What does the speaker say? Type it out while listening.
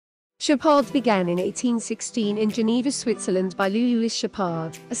Chopard began in 1816 in Geneva, Switzerland by Louis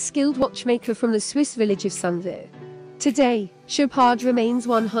Chopard, a skilled watchmaker from the Swiss village of Sunville. Today, Chopard remains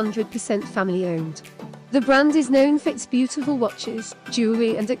 100% family-owned. The brand is known for its beautiful watches,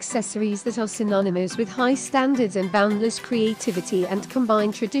 jewelry and accessories that are synonymous with high standards and boundless creativity and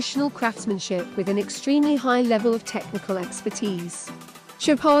combine traditional craftsmanship with an extremely high level of technical expertise.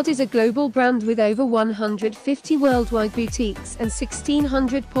 Chopard is a global brand with over 150 worldwide boutiques and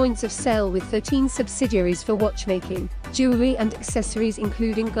 1,600 points of sale with 13 subsidiaries for watchmaking, jewelry and accessories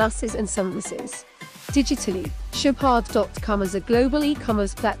including glasses and sunglasses. Digitally, Chopard.com is a global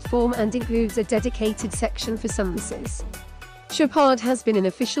e-commerce platform and includes a dedicated section for sunglasses. Chopard has been an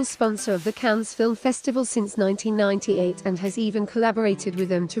official sponsor of the Cannes Film Festival since 1998 and has even collaborated with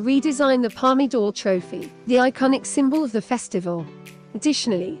them to redesign the Palme d'Or trophy, the iconic symbol of the festival.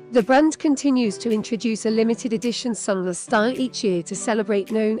 Additionally, the brand continues to introduce a limited edition sunglass style each year to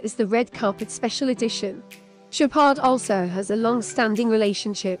celebrate, known as the Red Carpet Special Edition. Chopard also has a long-standing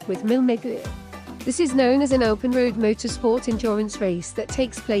relationship with Mille Miglia. This is known as an open-road motorsport endurance race that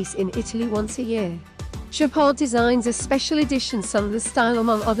takes place in Italy once a year. Chopard designs a special edition sunglass style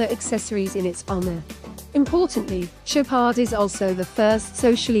among other accessories in its honor. Importantly, Chopard is also the first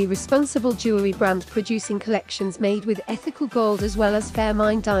socially responsible jewelry brand producing collections made with ethical gold as well as fair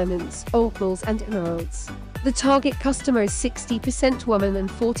mined diamonds, opals and emeralds. The target customer is 60% woman and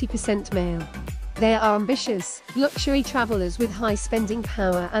 40% male. They are ambitious, luxury travelers with high spending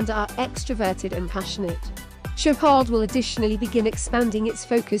power and are extroverted and passionate. Chopard will additionally begin expanding its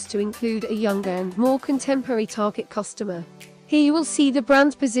focus to include a younger and more contemporary target customer. Here you will see the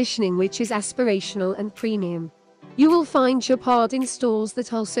brand positioning, which is aspirational and premium. You will find Chopard in stores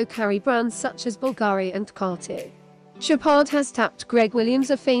that also carry brands such as Bulgari and Cartier. Chopard has tapped Greg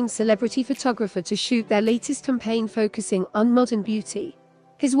Williams, a famed celebrity photographer, to shoot their latest campaign focusing on modern beauty.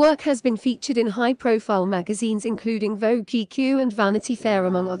 His work has been featured in high-profile magazines including Vogue, GQ and Vanity Fair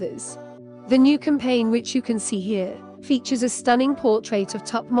among others. The new campaign, which you can see here, features a stunning portrait of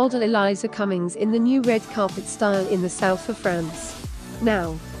top model Eliza Cummings in the new red carpet style in the south of France.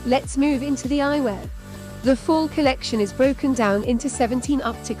 Now, let's move into the eyewear. The fall collection is broken down into 17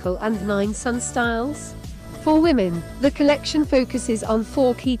 optical and 9 sun styles. For women, the collection focuses on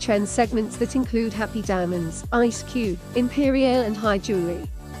 4 key trend segments that include happy diamonds, ice cube, imperial and high jewelry.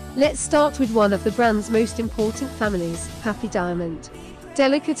 Let's start with one of the brand's most important families, happy diamond.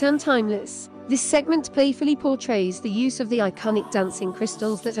 Delicate and timeless, this segment playfully portrays the use of the iconic dancing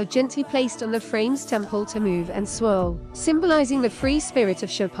crystals that are gently placed on the frame's temple to move and swirl, symbolizing the free spirit of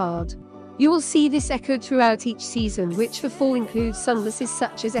Chopard. You will see this echoed throughout each season, which for fall includes sunglasses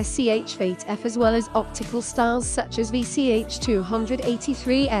such as SCH Fate F as well as optical styles such as VCH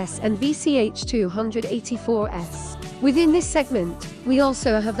 283S and VCH 284S. Within this segment, we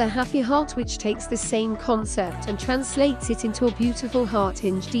also have the Happy Heart, which takes the same concept and translates it into a beautiful heart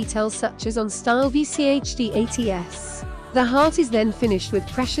hinge details such as on style VCHD 80S. The heart is then finished with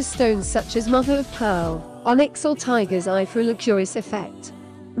precious stones such as mother of pearl, onyx or tiger's eye for a luxurious effect.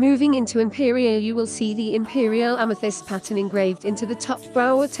 Moving into imperial, you will see the imperial amethyst pattern engraved into the top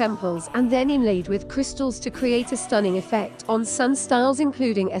brow or temples and then inlaid with crystals to create a stunning effect on sun styles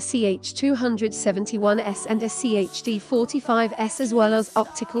including SCH 271S and SCHD 45S as well as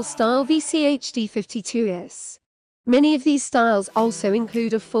optical style VCHD 52S. Many of these styles also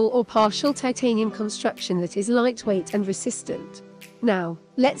include a full or partial titanium construction that is lightweight and resistant. Now,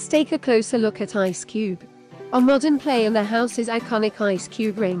 let's take a closer look at Ice Cube. A modern play on the house's iconic Ice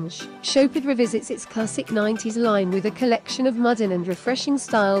Cube range, Chopard revisits its classic 90s line with a collection of modern and refreshing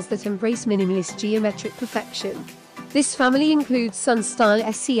styles that embrace minimalist geometric perfection. This family includes sun-style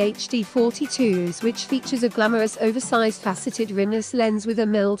SCHD 42s, which features a glamorous oversized faceted rimless lens with a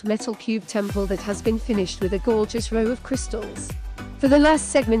milled metal cube temple that has been finished with a gorgeous row of crystals. For the last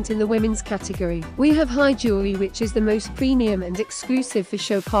segment in the women's category, we have high jewelry, which is the most premium and exclusive for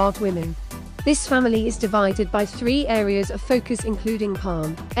Chopard women. This family is divided by 3 areas of focus including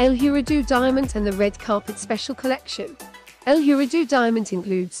Palm, El Hurado Diamond and the Red Carpet Special Collection. El Hurado Diamond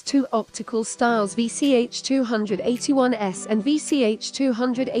includes 2 optical styles VCH 281S and VCH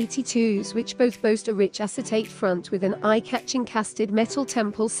 282s, which both boast a rich acetate front with an eye-catching casted metal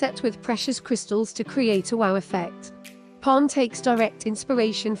temple set with precious crystals to create a wow effect. Palm takes direct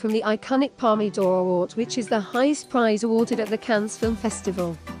inspiration from the iconic Palme d'Or award, which is the highest prize awarded at the Cannes Film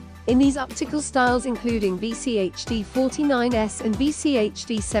Festival. In these optical styles including VCHD 49S and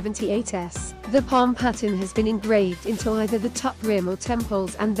VCHD 78S, the palm pattern has been engraved into either the top rim or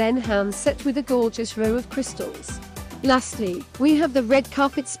temples and then hand set with a gorgeous row of crystals. Lastly, we have the Red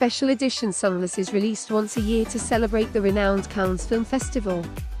Carpet Special Edition sunglasses released once a year to celebrate the renowned Cannes Film Festival.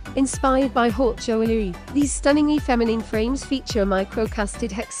 Inspired by haute joaillerie, these stunningly feminine frames feature a micro-casted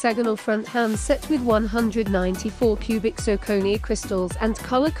hexagonal front hand set with 194 cubic zirconia crystals and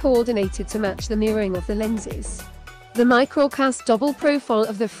color-coordinated to match the mirroring of the lenses. The micro-cast double profile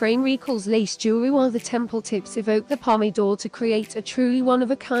of the frame recalls lace jewelry, while the temple tips evoke the pompadour to create a truly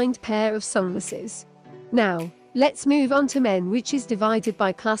one-of-a-kind pair of sunglasses. Now, let's move on to men, which is divided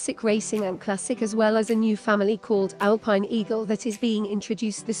by classic racing and classic, as well as a new family called Alpine Eagle that is being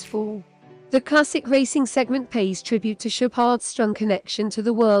introduced this fall. The classic racing segment pays tribute to Chopard's strong connection to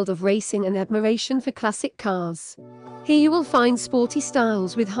the world of racing and admiration for classic cars. Here you will find sporty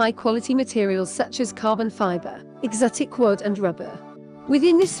styles with high-quality materials such as carbon fiber, exotic wood and rubber.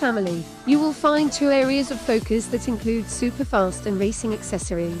 Within this family, you will find two areas of focus that include superfast and racing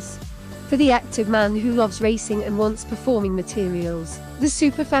accessories. For the active man who loves racing and wants performing materials, the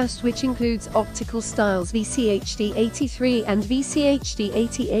Superfast, which includes optical styles VCHD 83 and VCHD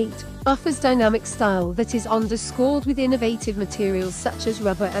 88, offers dynamic style that is underscored with innovative materials such as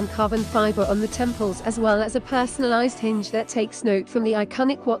rubber and carbon fiber on the temples, as well as a personalized hinge that takes note from the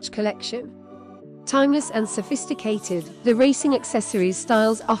iconic watch collection. Timeless and sophisticated, the racing accessories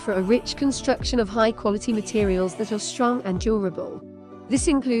styles offer a rich construction of high-quality materials that are strong and durable. This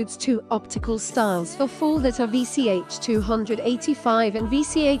includes two optical styles for fall that are VCH 285 and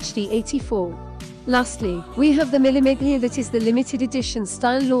VCHD 84. Lastly, we have the Millimiglia, that is the limited edition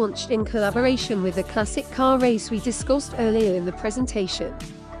style launched in collaboration with the classic car race we discussed earlier in the presentation.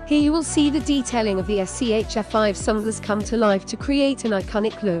 Here you will see the detailing of the SCH-F5 sunglass come to life to create an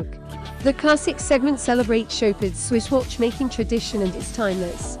iconic look. The classic segment celebrates Chopard's Swiss watchmaking tradition and its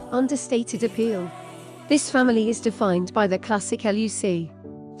timeless, understated appeal. This family is defined by the classic LUC.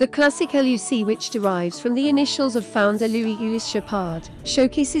 The classic LUC, which derives from the initials of founder Louis Chopard,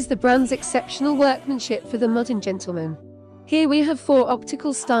 showcases the brand's exceptional workmanship for the modern gentleman. Here we have four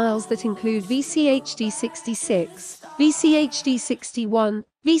optical styles that include VCHD 66, VCHD 61,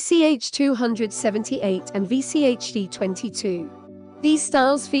 VCH 278 and VCHD 22. These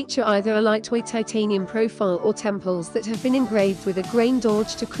styles feature either a lightweight titanium profile or temples that have been engraved with a grain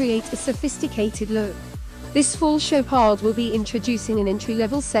dorge to create a sophisticated look. This fall, Chopard will be introducing an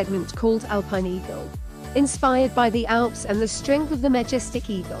entry-level segment called Alpine Eagle. Inspired by the Alps and the strength of the majestic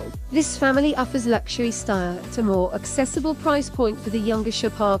eagle, this family offers luxury style at a more accessible price point for the younger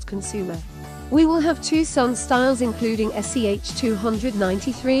Chopard consumer. We will have two sun styles including SCH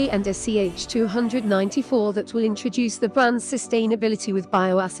 293 and SCH 294 that will introduce the brand's sustainability with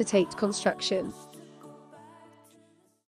bioacetate construction.